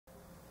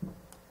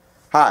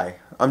Hi,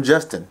 I'm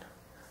Justin.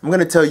 I'm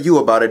going to tell you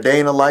about a day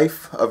in the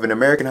life of an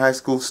American high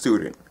school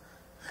student.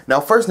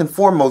 Now, first and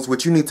foremost,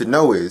 what you need to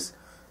know is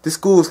this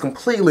school is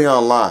completely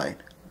online.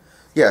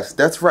 Yes,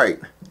 that's right.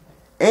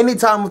 Any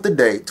time of the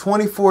day,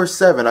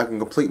 24/7, I can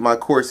complete my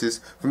courses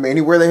from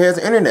anywhere that has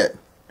internet.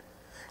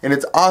 And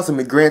it's awesome.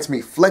 It grants me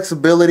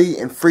flexibility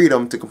and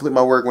freedom to complete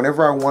my work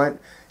whenever I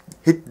want.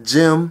 Hit the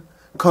gym,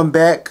 come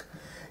back,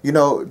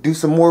 do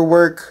some more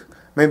work,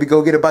 maybe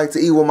go get a bite to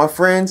eat with my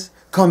friends,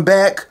 come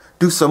back,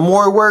 do some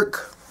more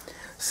work.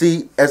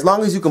 See, as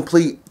long as you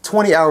complete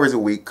 20 hours a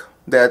week,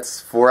 that's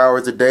 4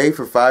 hours a day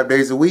for 5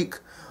 days a week,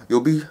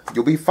 you'll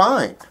be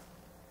fine.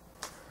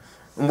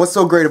 And what's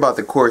so great about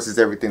the course is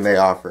everything they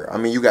offer. I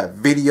mean, you got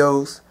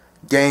videos,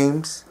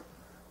 games,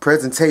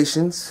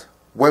 presentations,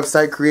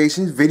 website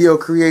creations, video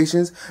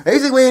creations,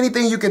 basically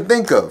anything you can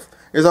think of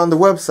is on the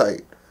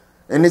website.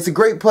 And it's a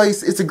great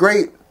place, it's a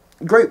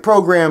great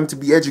program to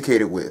be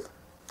educated with.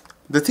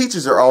 The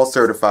teachers are all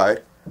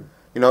certified.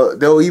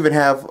 They'll even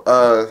have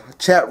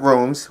chat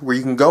rooms where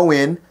you can go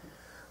in,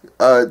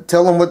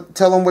 tell them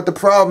what the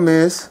problem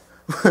is,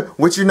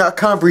 what you're not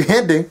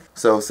comprehending.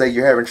 So say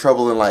you're having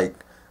trouble in like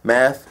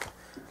math.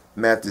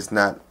 Math is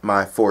not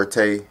my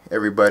forte,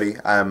 everybody.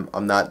 I'm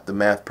not the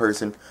math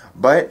person,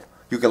 but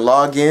you can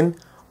log in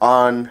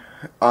on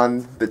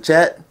the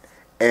chat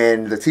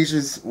and the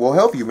teachers will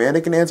help you, man.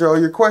 They can answer all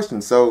your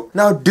questions. So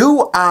now,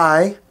 do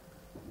I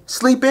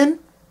sleep in?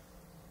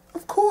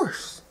 Of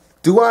course.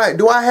 Do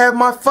I have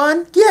my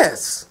fun?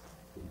 Yes.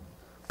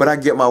 But I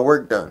get my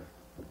work done.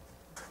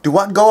 Do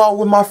I go out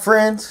with my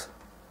friends?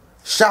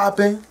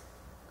 Shopping?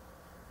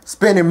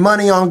 Spending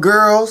money on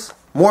girls?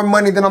 More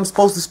money than I'm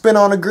supposed to spend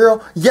on a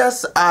girl?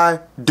 Yes, I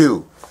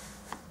do.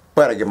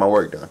 But I get my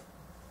work done.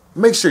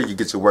 Make sure you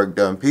get your work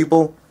done,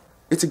 people.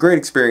 It's a great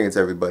experience,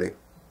 everybody.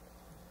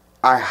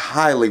 I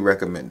highly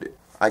recommend it.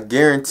 I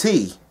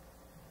guarantee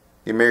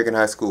the American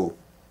high school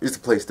is the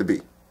place to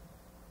be.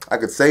 I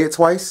could say it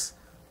twice,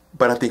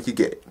 but I think you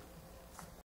get it.